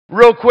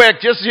Real quick,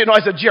 just so you know,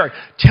 I said, Jerry,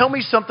 tell me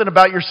something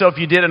about yourself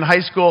you did in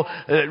high school.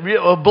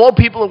 Blow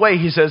people away.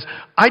 He says,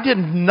 I did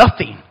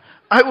nothing.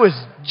 I was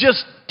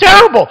just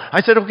terrible.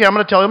 I said, okay, I'm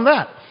going to tell him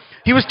that.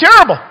 He was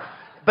terrible.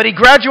 But he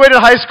graduated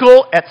high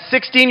school at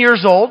 16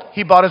 years old.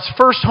 He bought his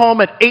first home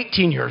at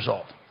 18 years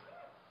old.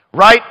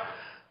 Right?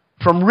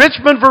 From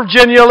Richmond,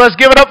 Virginia, let's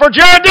give it up for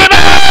Jared Davis!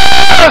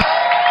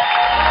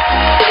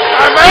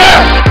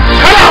 Amen!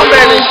 Come on,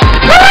 baby!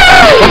 Woo!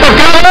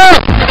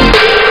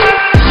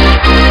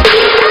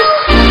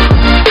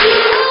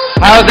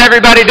 How's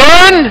everybody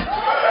doing?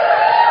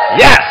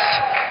 Yes.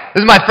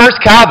 This is my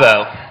first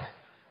Cabo.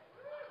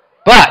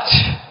 But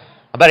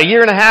about a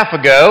year and a half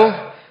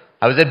ago,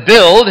 I was at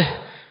Build,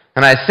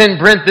 and I sent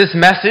Brent this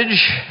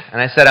message, and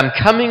I said, I'm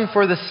coming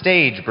for the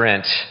stage,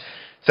 Brent.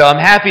 So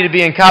I'm happy to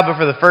be in Cabo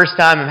for the first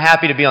time. I'm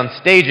happy to be on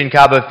stage in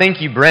Cabo.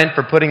 Thank you, Brent,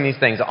 for putting these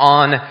things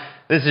on.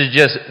 This is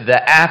just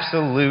the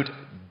absolute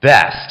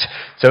best.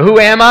 So who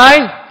am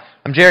I?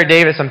 I'm Jared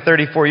Davis. I'm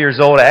 34 years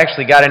old. I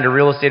actually got into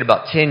real estate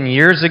about 10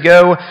 years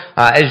ago.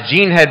 As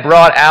Gene had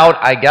brought out,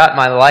 I got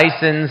my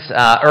license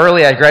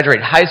early. I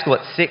graduated high school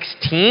at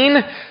 16.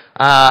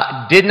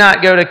 Did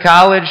not go to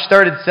college.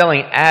 Started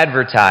selling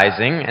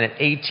advertising. And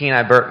at 18,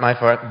 I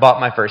bought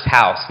my first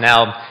house.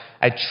 Now,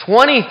 at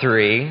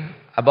 23,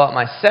 I bought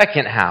my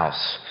second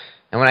house.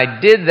 And when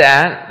I did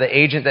that, the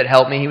agent that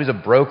helped me, he was a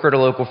broker at a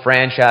local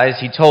franchise.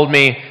 He told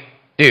me,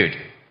 dude,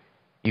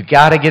 you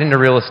got to get into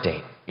real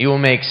estate. You will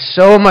make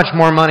so much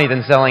more money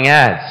than selling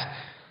ads.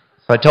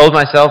 So I told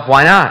myself,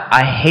 why not?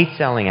 I hate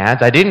selling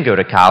ads. I didn't go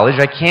to college.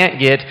 I can't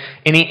get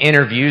any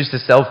interviews to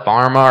sell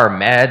pharma or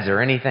meds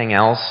or anything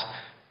else.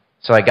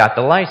 So I got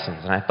the license.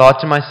 And I thought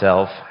to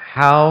myself,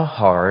 how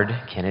hard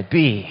can it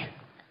be?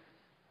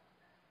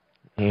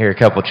 You hear a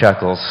couple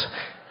chuckles.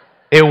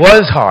 It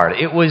was hard.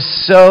 It was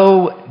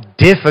so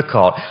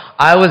difficult.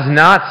 I was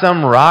not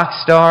some rock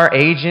star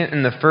agent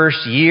in the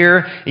first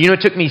year. You know,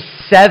 it took me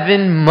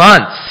 7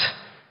 months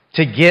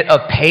to get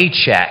a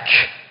paycheck.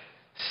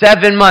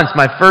 7 months.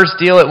 My first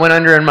deal, it went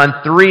under in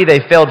month 3. They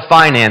failed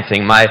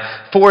financing. My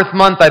 4th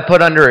month, I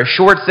put under a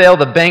short sale.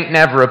 The bank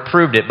never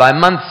approved it. By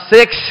month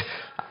 6,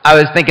 I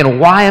was thinking,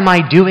 why am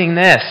I doing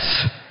this?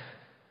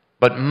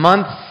 But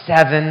month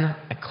 7,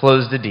 I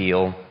closed the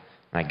deal,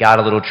 and I got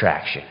a little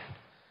traction.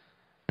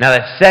 Now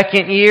that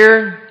second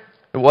year,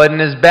 it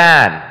wasn't as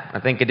bad. I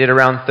think I did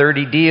around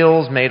 30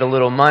 deals, made a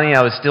little money.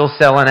 I was still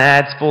selling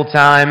ads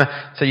full-time.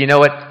 So you know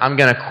what? I'm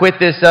going to quit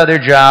this other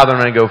job. I'm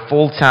going to go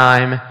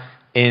full-time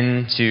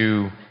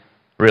into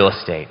real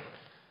estate.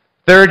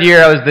 Third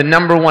year, I was the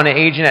 #1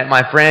 agent at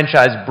my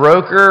franchise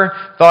broker.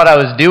 Thought I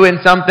was doing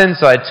something,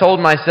 so I told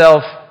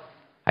myself,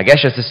 I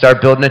guess just to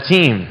start building a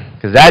team,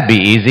 because that'd be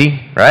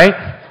easy, right?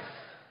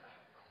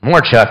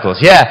 More chuckles.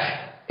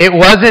 Yeah, it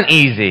wasn't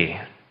easy.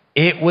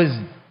 It was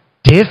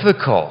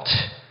difficult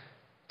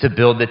to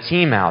build the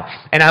team out.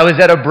 And I was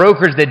at a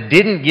brokerage that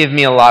didn't give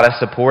me a lot of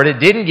support. It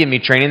didn't give me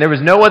training. There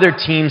was no other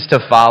teams to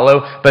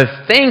follow. But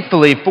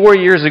thankfully, 4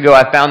 years ago,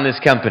 I found this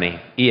company,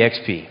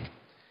 EXP.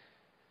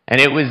 And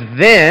it was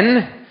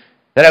then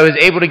that I was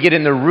able to get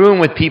in the room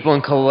with people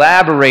and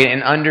collaborate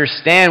and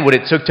understand what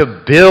it took to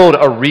build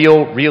a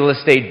real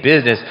estate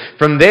business.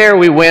 From there,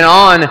 we went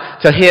on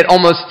to hit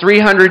almost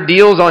 300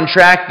 deals on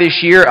track this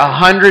year,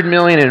 $100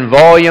 million in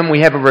volume. We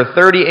have over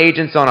 30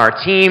 agents on our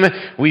team.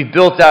 We've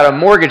built out a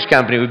mortgage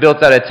company. We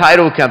built out a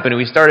title company.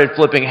 We started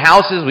flipping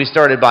houses. We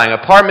started buying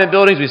apartment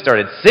buildings. We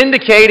started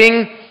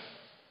syndicating.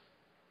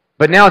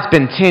 But now it's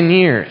been 10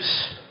 years.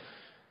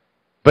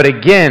 But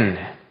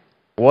again,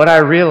 what I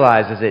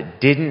realized is it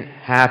didn't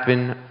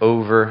happen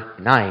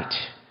overnight.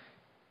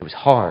 It was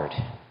hard.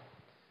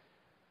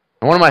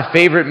 And one of my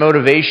favorite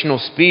motivational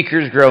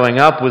speakers growing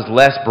up was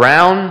Les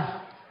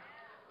Brown.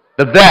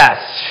 The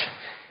best.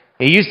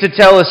 He used to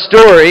tell a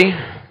story.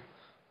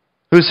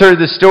 Who's heard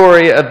the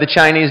story of the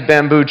Chinese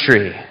bamboo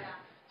tree?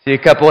 See a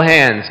couple of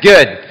hands.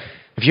 Good.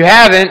 If you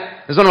haven't,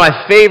 it's one of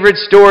my favorite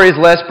stories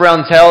Les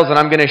Brown tells, and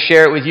I'm going to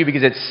share it with you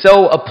because it's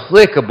so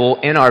applicable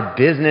in our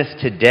business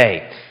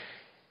today.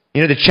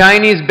 You know, the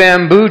Chinese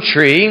bamboo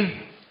tree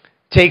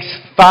takes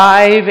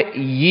 5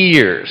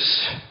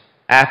 years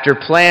after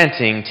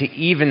planting to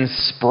even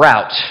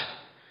sprout.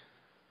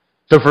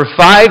 So for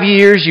 5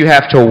 years, you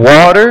have to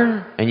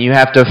water and you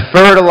have to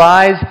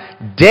fertilize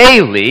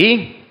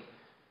daily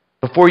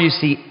before you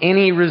see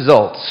any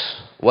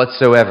results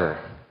whatsoever.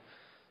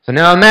 So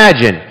now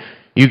imagine,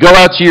 you go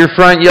out to your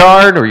front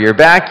yard or your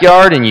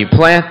backyard and you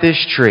plant this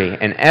tree,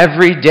 and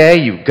every day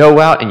you go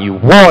out and you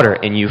water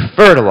and you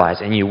fertilize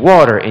and you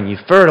water and you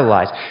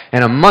fertilize,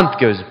 and a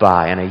month goes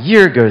by and a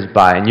year goes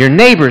by and your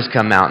neighbors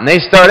come out and they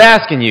start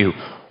asking you,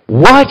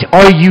 what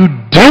are you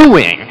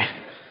doing?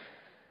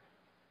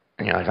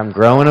 And you're like, I'm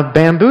growing a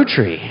bamboo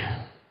tree.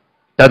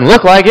 Doesn't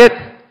look like it,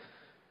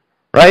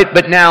 right?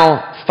 But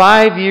now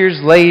 5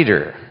 years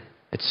later,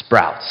 it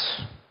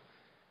sprouts.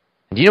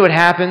 And do you know what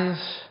happens?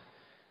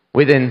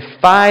 Within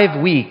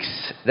 5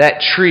 weeks,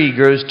 that tree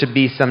grows to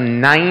be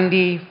some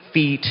 90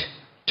 feet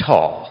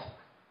tall.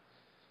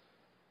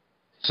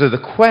 So the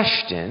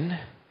question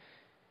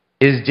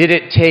is, did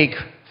it take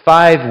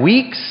 5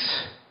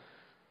 weeks?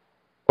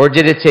 Or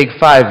did it take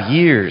 5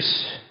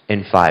 years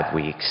in 5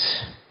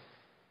 weeks?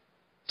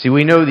 See,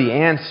 we know the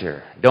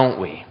answer, don't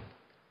we?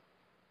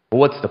 But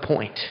what's the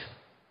point?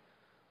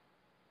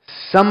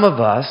 Some of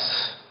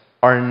us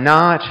are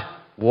not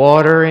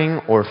watering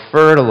or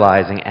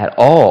fertilizing at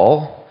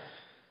all,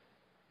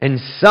 and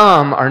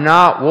some are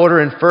not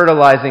watering and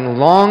fertilizing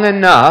long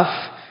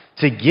enough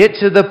to get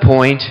to the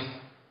point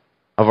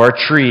of our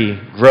tree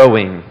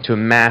growing to a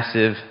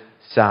massive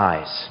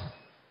size.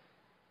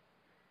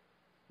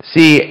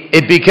 See,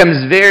 it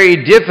becomes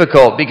very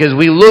difficult because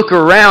we look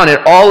around at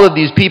all of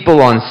these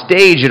people on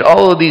stage, at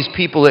all of these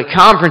people at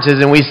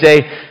conferences, and we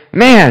say,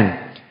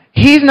 man,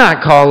 he's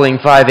not calling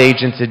 5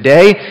 agents a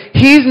day.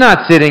 He's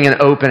not sitting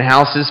in open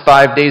houses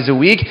 5 days a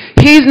week.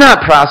 He's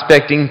not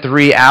prospecting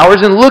 3 hours,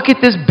 and look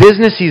at this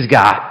business he's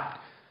got.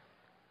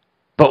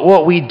 But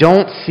what we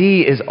don't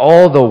see is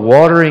all the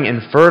watering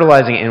and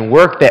fertilizing and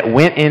work that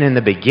went in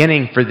the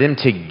beginning for them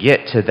to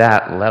get to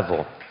that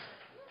level.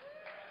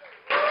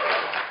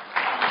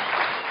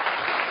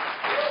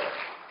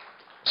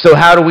 So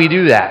how do we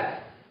do that?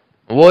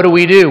 What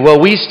do? Well,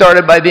 we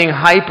started by being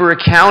hyper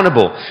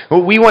accountable.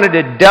 We wanted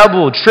to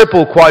double,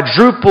 triple,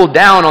 quadruple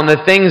down on the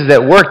things that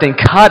worked and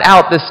cut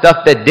out the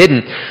stuff that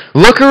didn't.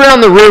 Look around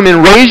the room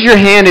and raise your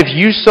hand if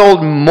you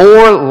sold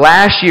more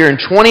last year in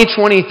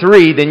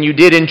 2023 than you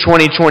did in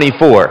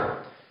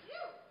 2024.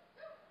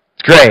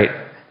 It's great.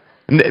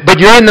 But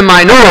you're in the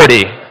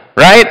minority,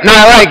 right? No,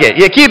 I like it.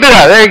 Yeah, keep it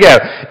up. There you go.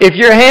 If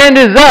your hand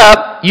is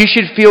up, you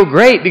should feel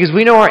great because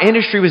we know our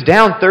industry was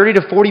down 30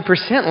 to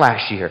 40%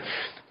 last year.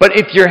 But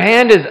if your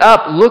hand is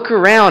up, look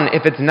around.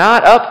 If it's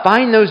not up,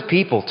 find those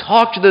people.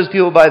 Talk to those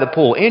people by the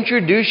pool.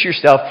 Introduce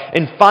yourself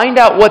and find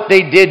out what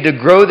they did to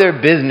grow their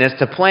business,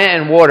 to plant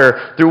and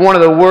water through one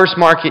of the worst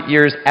market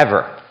years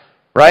ever.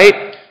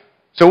 Right?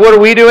 So what are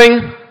we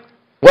doing?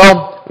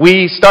 Well,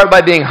 we start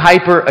by being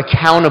hyper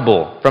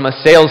accountable from a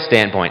sales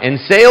standpoint. In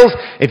sales,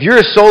 if you're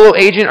a solo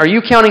agent, are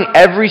you counting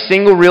every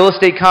single real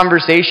estate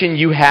conversation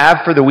you have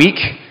for the week?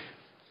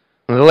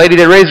 Well, the lady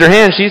that raised her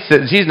hand,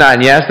 she's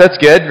nodding yes, that's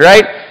good,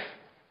 right?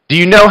 Do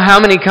you know how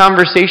many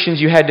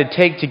conversations you had to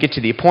take to get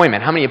to the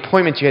appointment? How many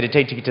appointments you had to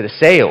take to get to the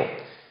sale?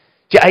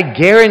 See, I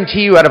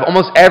guarantee you out of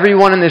almost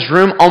everyone in this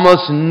room,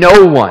 almost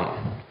no one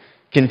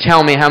can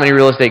tell me how many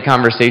real estate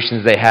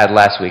conversations they had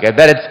last week. I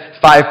bet it's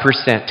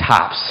 5%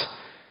 tops.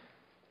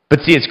 But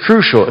see, it's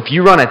crucial. If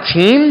you run a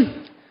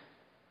team,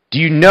 do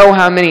you know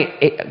how many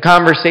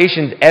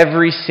conversations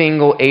every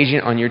single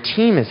agent on your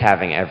team is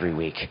having every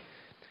week?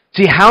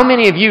 See, how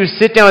many of you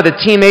sit down with a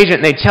team agent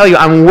and they tell you,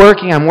 I'm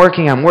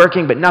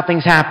working, but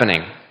nothing's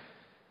happening?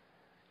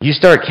 You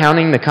start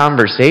counting the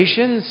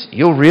conversations,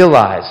 you'll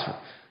realize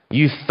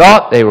you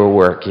thought they were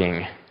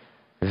working.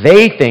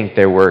 They think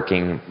they're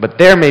working, but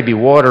they're maybe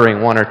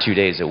watering 1 or 2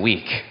 days a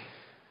week.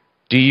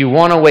 Do you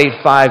want to wait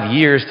 5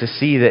 years to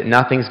see that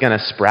nothing's going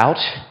to sprout?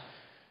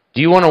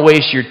 Do you want to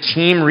waste your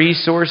team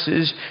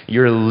resources,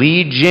 your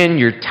lead gen,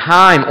 your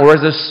time, or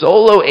as a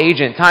solo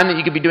agent, time that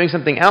you could be doing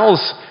something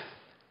else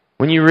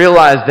when you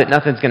realize that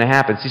nothing's going to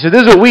happen? See, so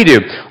this is what we do.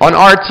 On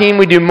our team,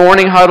 we do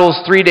morning huddles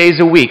 3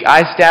 days a week.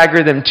 I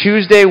stagger them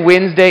Tuesday,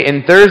 Wednesday,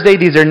 and Thursday.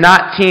 These are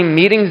not team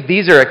meetings.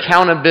 These are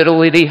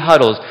accountability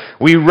huddles.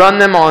 We run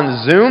them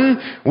on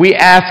Zoom. We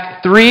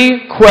ask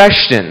 3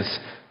 questions.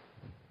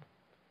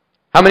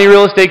 How many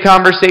real estate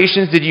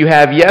conversations did you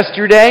have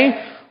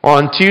yesterday?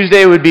 On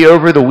Tuesday, it would be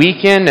over the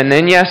weekend and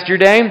then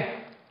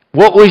yesterday.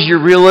 What was your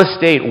real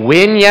estate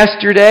win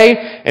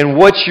yesterday? And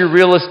what's your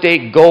real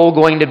estate goal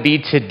going to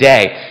be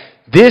today?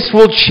 This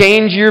will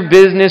change your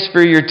business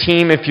for your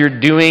team if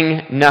you're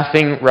doing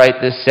nothing right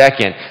this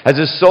second. As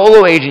a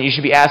solo agent, you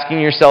should be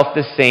asking yourself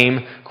the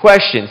same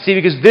question. See,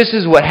 because this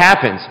is what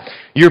happens.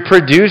 Your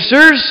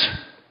producers,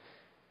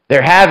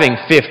 they're having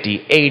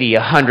 50, 80,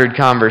 100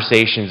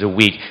 conversations a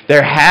week.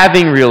 They're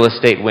having real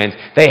estate wins.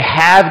 They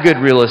have good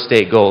real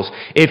estate goals.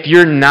 If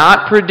you're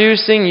not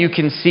producing, you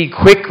can see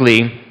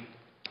quickly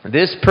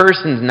this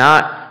person's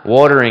not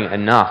watering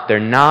enough. They're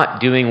not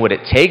doing what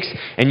it takes,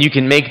 and you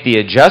can make the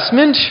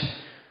adjustment,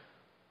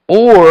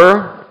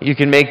 or you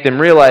can make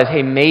them realize,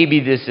 hey, maybe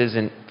this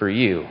isn't for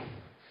you.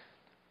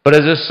 But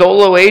as a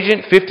solo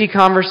agent, 50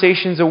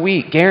 conversations a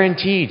week,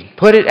 guaranteed.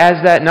 Put it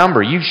as that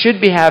number. You should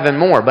be having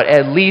more, but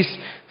at least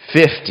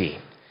 50.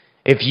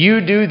 If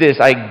you do this,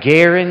 I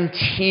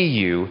guarantee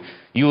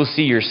you will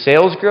see your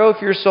sales grow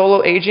if you're a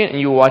solo agent, and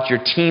you will watch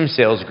your team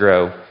sales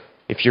grow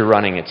if you're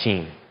running a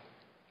team.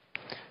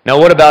 Now,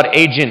 what about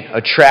agent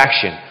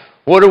attraction?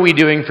 What are we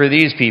doing for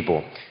these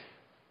people?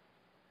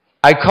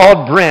 I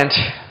called Brent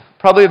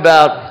probably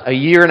about a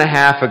year and a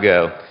half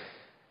ago,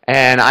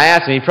 and I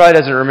asked him, he probably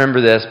doesn't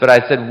remember this, but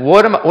I said,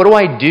 what do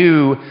I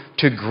do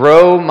to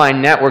grow my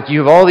network? You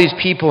have all these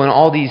people in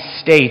all these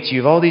states. You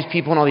have all these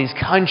people in all these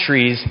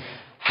countries.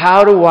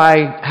 How do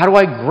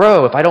I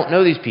grow if I don't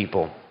know these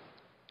people?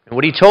 And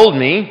what he told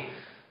me,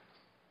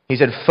 he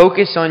said,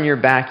 focus on your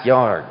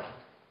backyard.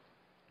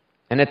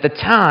 And at the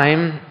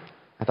time,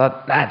 I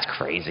thought, that's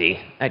crazy.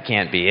 That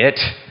can't be it.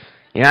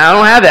 You know, I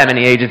don't have that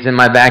many agents in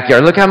my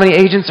backyard. Look how many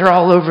agents are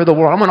all over the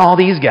world. I want all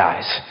these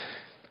guys.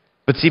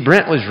 But see,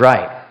 Brent was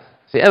right.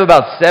 So I have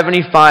about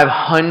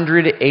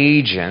 7,500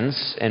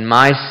 agents in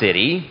my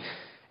city,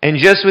 and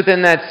just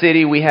within that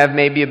city, we have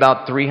maybe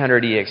about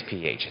 300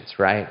 EXP agents,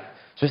 right?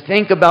 So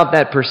think about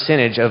that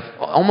percentage of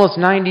almost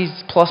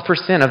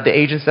 90+% of the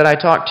agents that I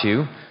talk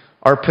to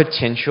are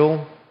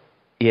potential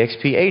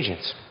EXP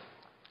agents.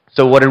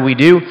 So what did we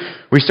do?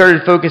 We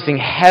started focusing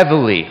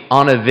heavily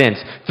on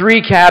events.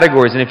 3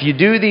 categories, and if you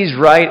do these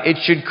right, it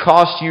should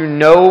cost you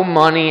no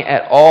money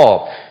at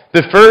all.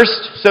 The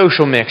first,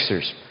 social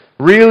mixers.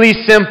 Really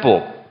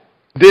simple.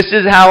 This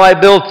is how I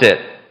built it.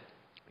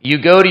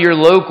 You go to your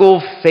local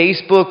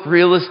Facebook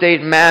real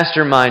estate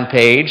mastermind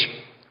page.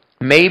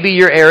 Maybe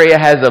your area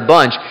has a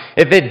bunch.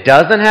 If it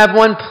doesn't have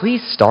one,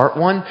 please start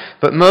one.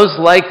 But most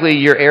likely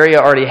your area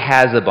already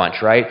has a bunch,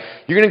 right?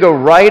 You're going to go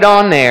right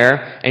on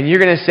there and you're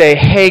going to say,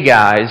 hey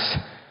guys,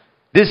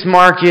 this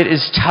market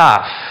is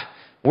tough.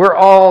 We're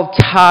all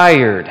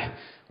tired.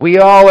 We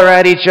all are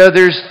at each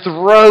other's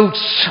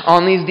throats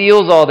on these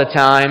deals all the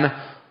time.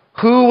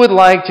 Who would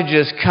like to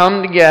just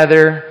come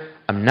together?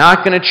 I'm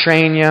not going to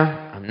train you.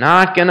 I'm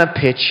not going to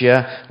pitch you.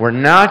 We're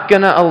not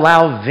going to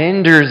allow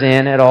vendors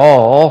in at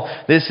all.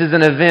 This is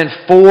an event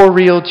for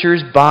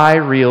realtors, by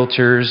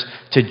realtors,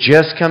 to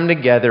just come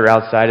together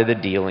outside of the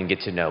deal and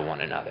get to know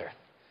one another.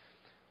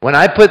 When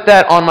I put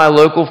that on my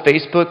local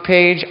Facebook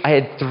page, I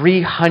had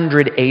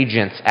 300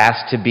 agents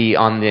asked to be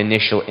on the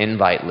initial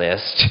invite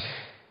list.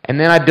 And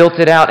then I built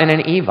it out in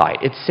an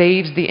evite. It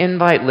saves the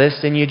invite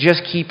list and you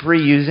just keep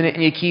reusing it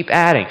and you keep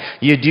adding.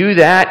 You do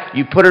that,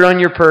 you put it on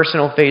your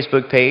personal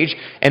Facebook page,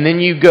 and then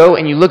you go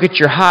and you look at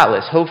your hot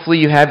list. Hopefully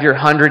you have your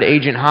 100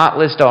 agent hot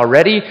list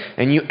already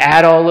and you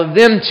add all of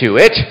them to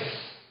it.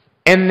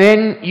 And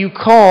then you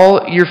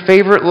call your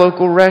favorite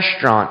local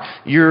restaurant,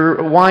 your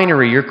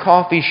winery, your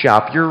coffee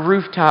shop, your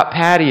rooftop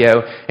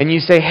patio, and you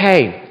say,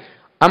 hey,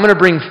 I'm going to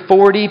bring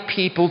 40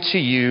 people to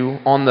you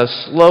on the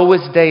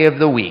slowest day of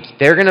the week.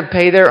 They're going to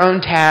pay their own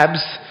tabs,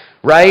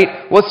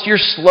 right? What's your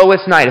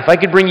slowest night? If I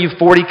could bring you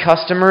 40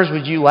 customers,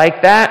 would you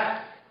like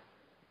that?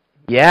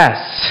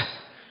 Yes.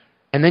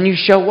 And then you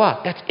show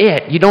up. That's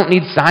it. You don't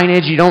need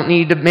signage. You don't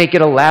need to make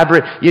it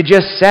elaborate. You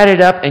just set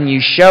it up and you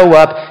show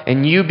up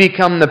and you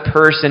become the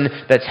person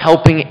that's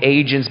helping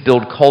agents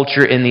build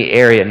culture in the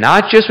area.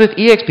 Not just with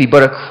EXP,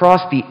 but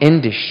across the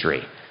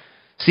industry.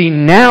 See,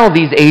 now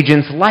these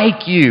agents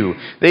like you.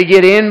 They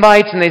get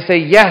invites and they say,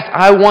 yes,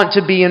 I want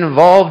to be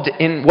involved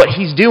in what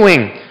he's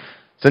doing.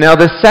 So now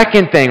the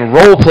second thing,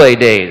 role play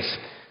days.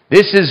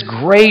 This is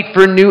great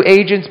for new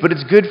agents, but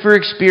it's good for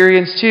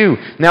experience too.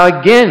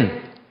 Now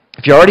again,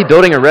 if you're already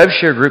building a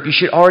RevShare group, you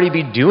should already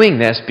be doing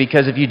this,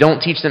 because if you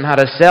don't teach them how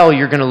to sell,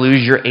 you're going to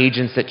lose your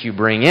agents that you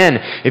bring in.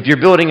 If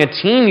you're building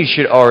a team, you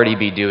should already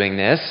be doing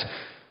this.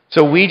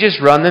 So we just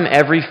run them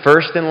every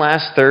first and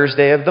last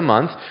Thursday of the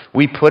month.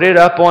 We put it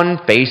up on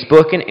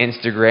Facebook and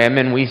Instagram,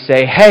 and we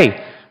say,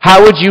 hey,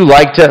 how would you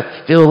like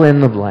to fill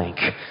in the blank?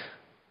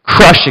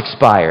 Crush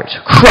expires,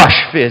 crush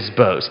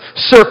FSBOs,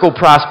 circle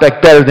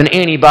prospect better than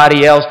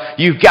anybody else.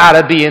 You've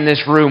got to be in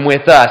this room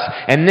with us.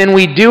 And then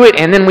we do it,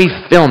 and then we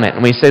film it.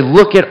 And we say,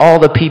 look at all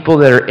the people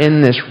that are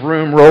in this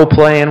room role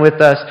playing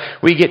with us.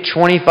 We get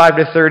 25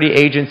 to 30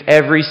 agents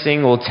every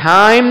single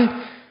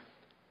time.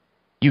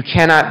 You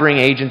cannot bring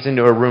agents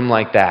into a room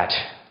like that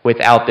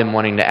without them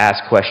wanting to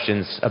ask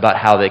questions about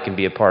how they can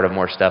be a part of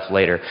more stuff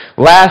later.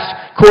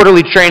 Last,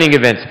 quarterly training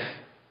events.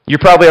 You're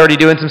probably already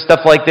doing some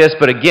stuff like this,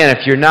 but again,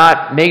 if you're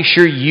not, make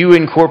sure you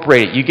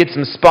incorporate it. You get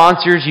some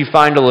sponsors, you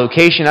find a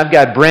location. I've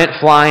got Brent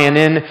flying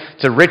in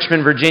to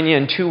Richmond, Virginia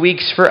in 2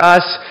 weeks for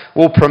us.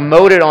 We'll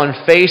promote it on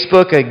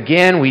Facebook.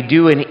 Again, we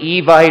do an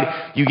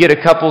evite. You get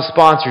a couple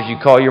sponsors. You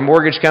call your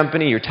mortgage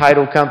company, your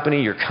title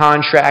company, your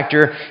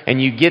contractor,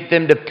 and you get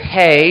them to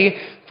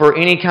pay for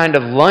any kind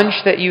of lunch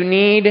that you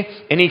need,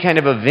 any kind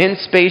of event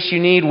space you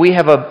need. We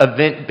have an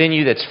event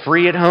venue that's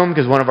free at home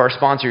because one of our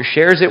sponsors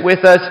shares it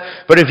with us.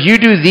 But if you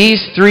do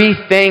these 3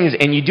 things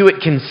and you do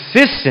it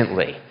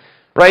consistently,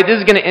 right, this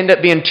is going to end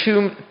up being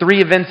 2-3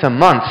 events a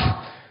month.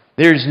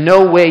 There's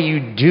no way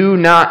you do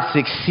not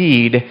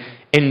succeed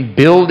in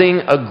building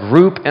a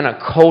group and a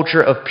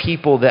culture of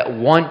people that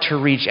want to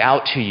reach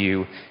out to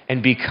you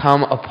and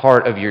become a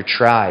part of your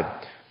tribe.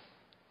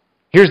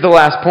 Here's the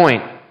last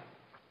point.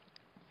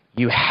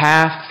 You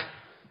have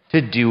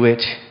to do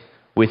it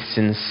with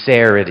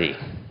sincerity.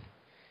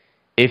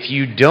 If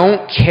you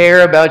don't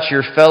care about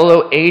your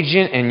fellow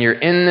agent and you're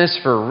in this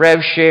for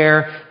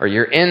RevShare or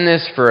you're in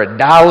this for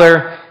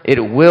 $1, it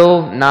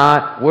will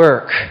not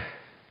work.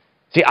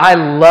 See, I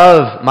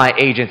love my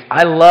agents.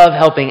 I love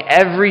helping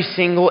every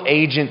single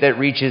agent that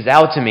reaches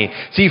out to me.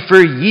 See,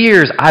 for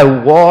years I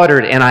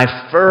watered and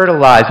I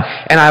fertilized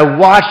and I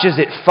watched as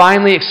it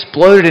finally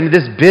exploded into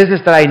this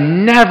business that I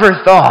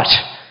never thought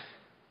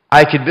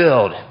I could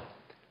build.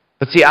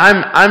 But see,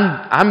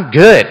 I'm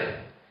good.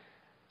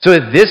 So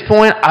at this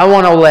point, I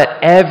want to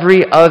let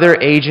every other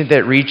agent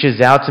that reaches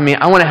out to me,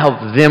 I want to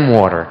help them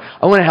water.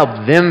 I want to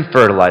help them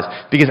fertilize.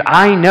 Because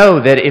I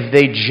know that if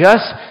they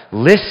just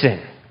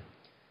listen,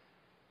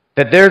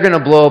 that they're going to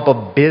blow up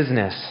a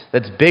business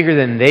that's bigger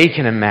than they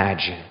can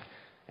imagine.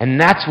 And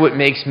that's what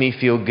makes me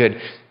feel good.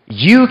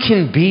 You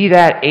can be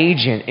that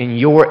agent in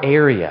your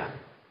area.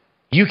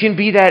 You can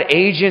be that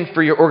agent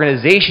for your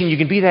organization. You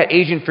can be that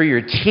agent for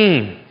your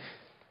team.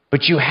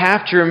 But you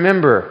have to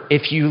remember,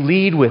 if you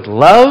lead with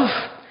love,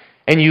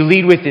 and you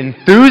lead with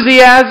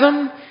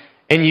enthusiasm,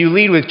 and you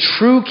lead with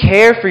true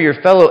care for your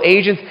fellow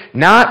agents,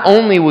 not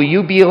only will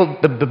you be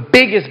the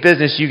biggest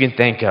business you can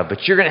think of,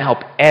 but you're going to help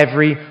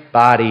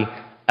everybody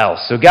else.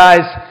 So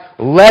guys,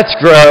 let's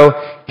grow.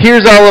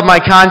 Here's all of my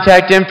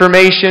contact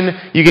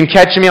information. You can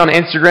catch me on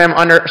Instagram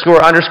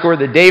 __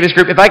 the Davis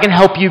Group. If I can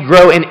help you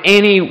grow in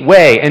any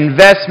way,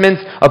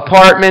 investments,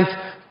 apartments,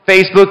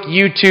 Facebook,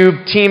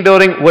 YouTube, team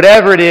building,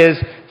 whatever it is,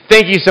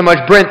 thank you so much.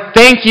 Brent,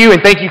 thank you,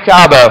 and thank you,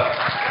 CABO.